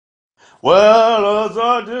Well, as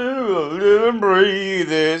I do live and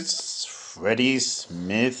breathe, it's Freddie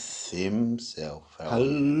Smith himself.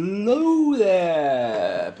 Hello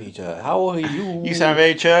there, Peter. How are You sound you?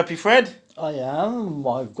 very chirpy, Fred. I am.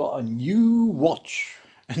 I've got a new watch.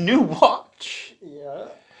 A new watch. Yeah.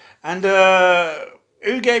 And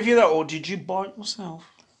who gave you that, or did you buy it yourself?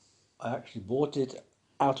 I actually bought it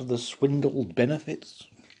out of the swindled benefits.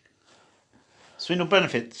 Swindle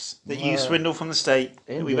benefits that you Uh, swindle from the state.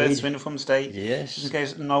 That we both Indeed. swindle from the state. Just in Yes.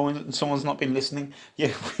 case someone's not been listening.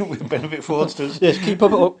 Yeah, we're benefit fraudsters. Yes. Keep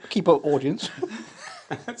up, audience.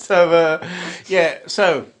 So yeah.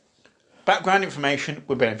 So background information.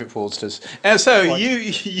 We're benefit fraudsters. So Right.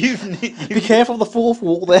 Be you've careful of the fourth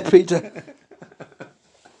wall there, Peter.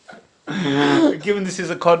 given this is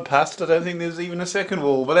a cod past, I don't think there's even a second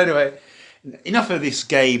wall. But anyway, enough of this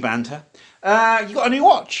gay banter. You got a new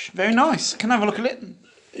watch. Very nice. Can I have a look at it?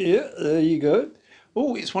 Yeah. There you go.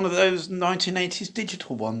 Oh, it's one of those 1980s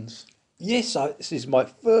digital ones. Yes. This is my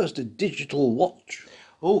first digital watch.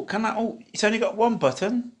 Oh, can I? Oh, it's only got one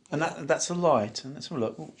button, and that's a light. And let's have a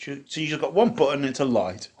look. Oh, so you just got one button, and it's a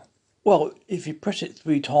light. Well, if you press it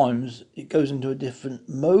 3 times, it goes into a different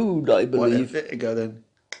mode, I Well, believe. there you go then.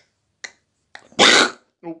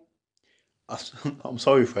 Oh, I'm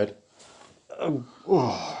sorry, Fred.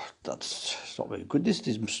 Oh, that's not very good. This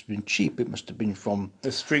must have been cheap. It must have been from...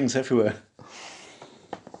 There's strings everywhere.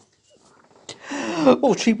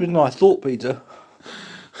 Oh, cheaper than I thought, Peter.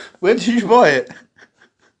 Where did you buy it?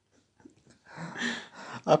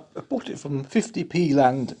 I bought it from 50p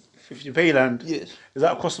land. 50p land. Yes. Is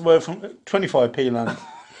that across the road from 25p land?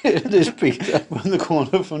 It is, Peter. Around the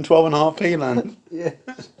corner from 12.5p land. Yes.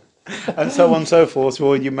 And so on and so forth for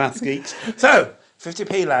all you maths geeks. So,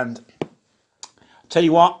 50p land. Tell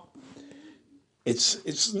you what,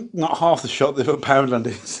 it's not half the shop that Poundland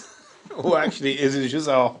is. Or actually, it is just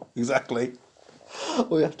half, exactly.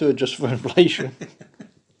 We have to adjust for inflation.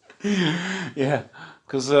 Yeah,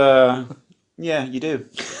 because, yeah, you do.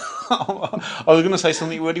 I was going to say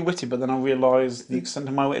something really witty, but then I realised the extent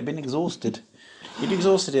of my wit had been exhausted. You'd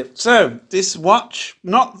exhausted it. So, this watch,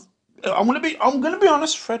 I'm going to be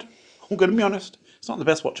honest, Fred. I'm going to be honest. It's not the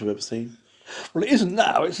best watch I've ever seen. Well, it isn't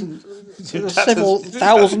now. It's That's several it's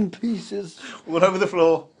thousand pieces. all over the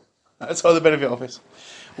floor. Outside the benefit office.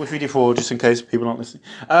 With 3D4, just in case people aren't listening.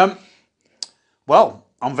 Well,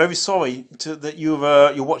 I'm very sorry that your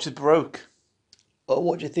watch is broke.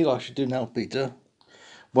 What do you think I should do now, Peter?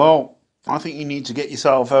 Well, I think you need to get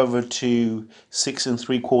yourself over to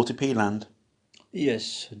 6.75p land.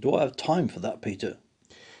 Yes. Do I have time for that, Peter?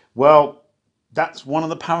 Well, that's one of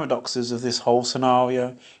the paradoxes of this whole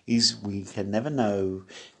scenario, is we can never know.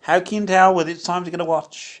 How can you tell whether it's time to get a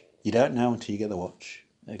watch? You don't know until you get the watch.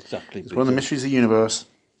 Exactly, It's Peter. one of the mysteries of the universe.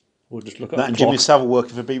 We'll just look at That the and Jimmy clock. Savile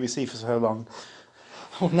working for BBC for so long.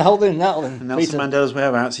 Oh, now then, And Nelson Peter. Mandela's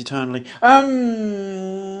whereabouts eternally.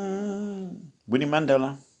 Winnie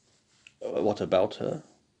Mandela. What about her?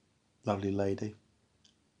 Lovely lady.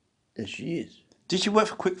 There she is. Did she work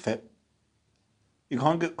for Quick Fit? You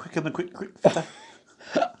can't get quicker than Quick Fit.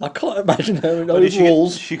 I can't imagine her in Or did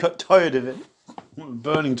overalls. she got tired of it?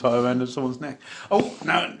 Burning tie around someone's neck. Oh,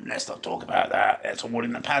 no, let's not talk about that. That's all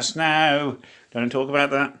in the past now. Don't talk about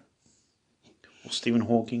that. Or Stephen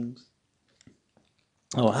Hawking's.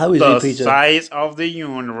 Oh, how is The he, Peter? size of the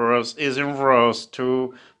universe is inverse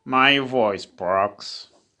to my voice box.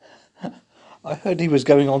 I heard he was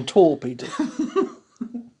going on tour, Peter.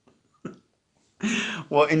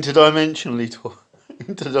 What, interdimensionally tour?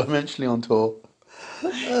 Interdimensionally on tour.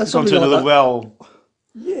 He's gone Something to like another that. well.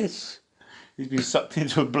 Yes. He's been sucked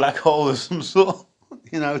into a black hole of some sort,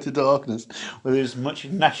 to darkness, where there's much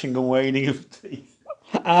gnashing and wailing of teeth.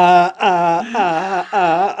 Ah.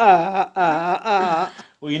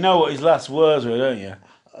 Well, you know what his last words were, don't you?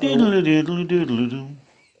 Diddly diddly diddly doo.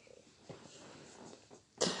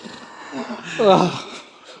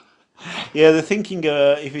 Yeah, they're thinking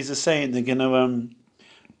if he's a saint, they're going to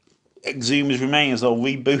exhume his remains or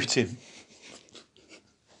reboot him.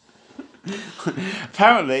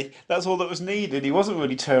 Apparently, that's all that was needed. He wasn't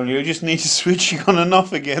really terminal. He just needed switching on and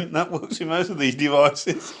off again. That works with most of these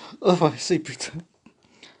devices. Oh, I see, Peter.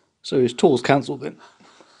 So his tour's cancelled then.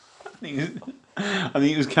 I think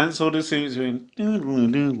it was cancelled as soon as we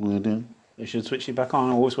went. They should switch it back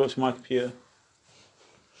on. It always works with my computer.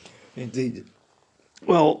 Indeed.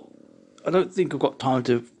 Well, I don't think I've got time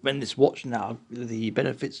to vend this watch now. The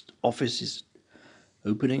benefits office is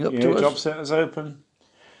opening up to Yeah, us. job centre's open.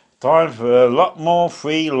 Time for a lot more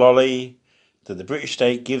free lolly that the British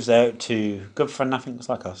state gives out to good for nothings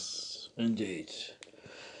like us. Indeed.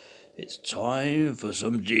 It's time for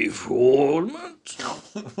some deformment.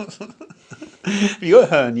 Have you got a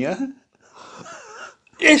hernia?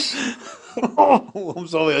 Yes. Oh, I'm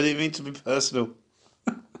sorry, I didn't mean to be personal.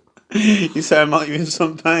 You sound like you're in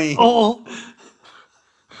some pain. Oh.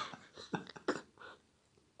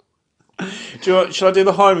 Shall I do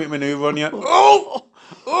the Heimlich manoeuvre on you? Oh!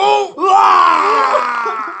 Oh!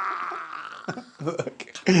 Look,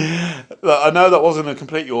 I know that wasn't a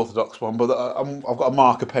completely orthodox one, but I've got a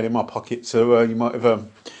marker pen in my pocket, so you might have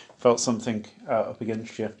felt something up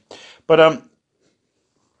against you. But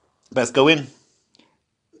let's go in.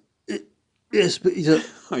 Yes, but he's a...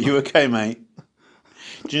 Are you okay, mate?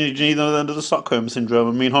 Do you need another Stockholm syndrome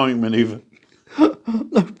and mean Heimlich manoeuvre?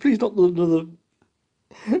 No, please not another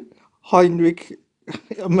Heinrich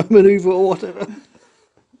manoeuvre or whatever.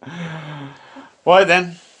 Right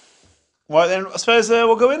then. I suppose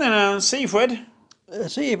we'll go in then and see you, Fred.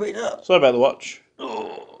 See you, Peter. Sorry about the watch.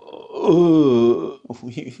 Oh.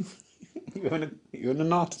 You're in a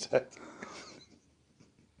heart attack.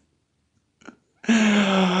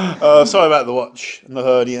 Sorry about the watch and the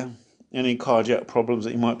hernia. Any cardiac problems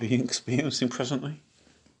that you might be experiencing presently?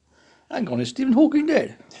 Hang on, is Stephen Hawking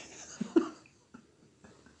dead?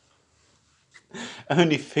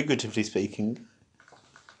 Only figuratively speaking.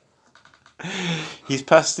 He's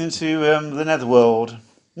passed into the netherworld.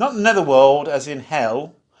 Not the netherworld as in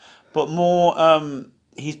hell, but more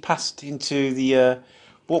he's passed into the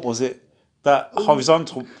what was it? That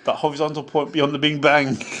horizontal point beyond the Big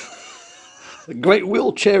Bang. The great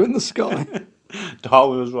wheelchair in the sky.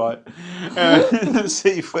 Darwin was right.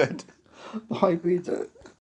 See you, Fred. Hi, Peter.